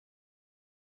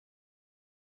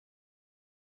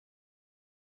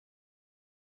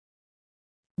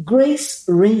Grace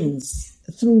reigns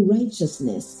through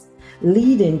righteousness,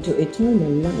 leading to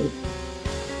eternal life.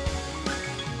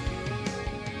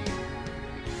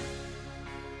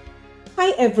 Hi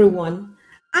everyone,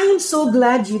 I am so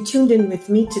glad you tuned in with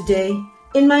me today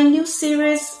in my new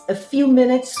series, A Few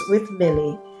Minutes with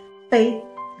Millie, Faith,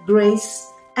 Grace,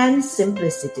 and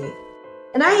Simplicity.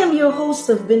 And I am your host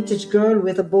of Vintage Girl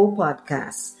with a Bow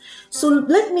podcast. So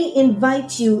let me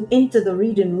invite you into the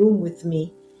reading room with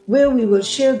me, where we will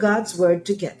share God's Word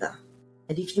together.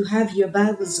 And if you have your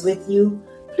Bibles with you,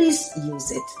 please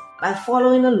use it by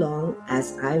following along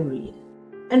as I read.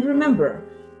 And remember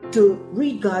to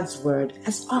read God's Word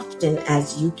as often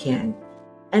as you can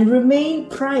and remain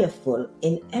prayerful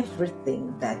in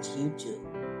everything that you do.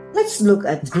 Let's look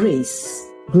at grace.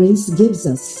 Grace gives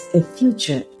us a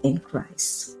future in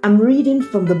Christ. I'm reading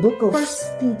from the book of 1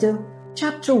 Peter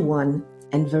chapter 1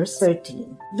 and verse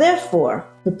 13. Therefore,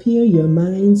 prepare your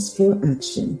minds for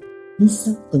action. Be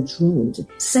self-controlled.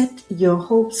 Set your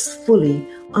hopes fully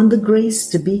on the grace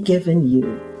to be given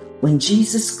you when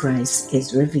Jesus Christ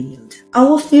is revealed.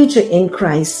 Our future in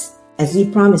Christ, as He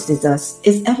promises us,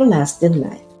 is everlasting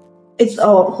life. It's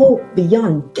our hope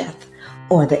beyond death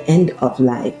or the end of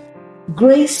life.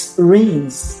 Grace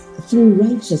reigns through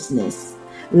righteousness,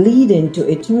 leading to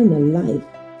eternal life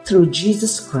through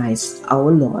Jesus Christ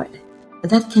our Lord.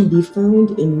 That can be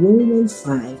found in Romans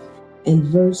 5 and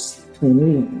verse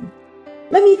 21.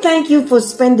 Let me thank you for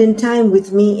spending time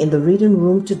with me in the reading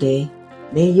room today.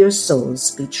 May your souls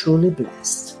be truly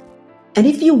blessed. And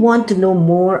if you want to know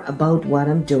more about what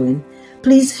I'm doing,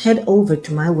 please head over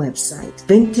to my website,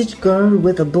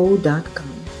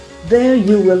 vintagegirlwithabow.com. There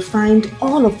you will find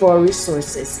all of our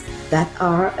resources that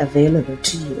are available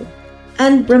to you.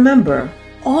 And remember,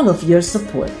 all of your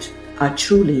support are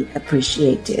truly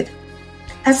appreciated.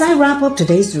 As I wrap up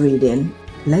today's reading,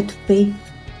 let faith,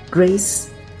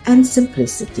 grace, and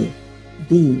simplicity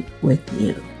be with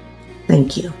you.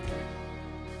 Thank you.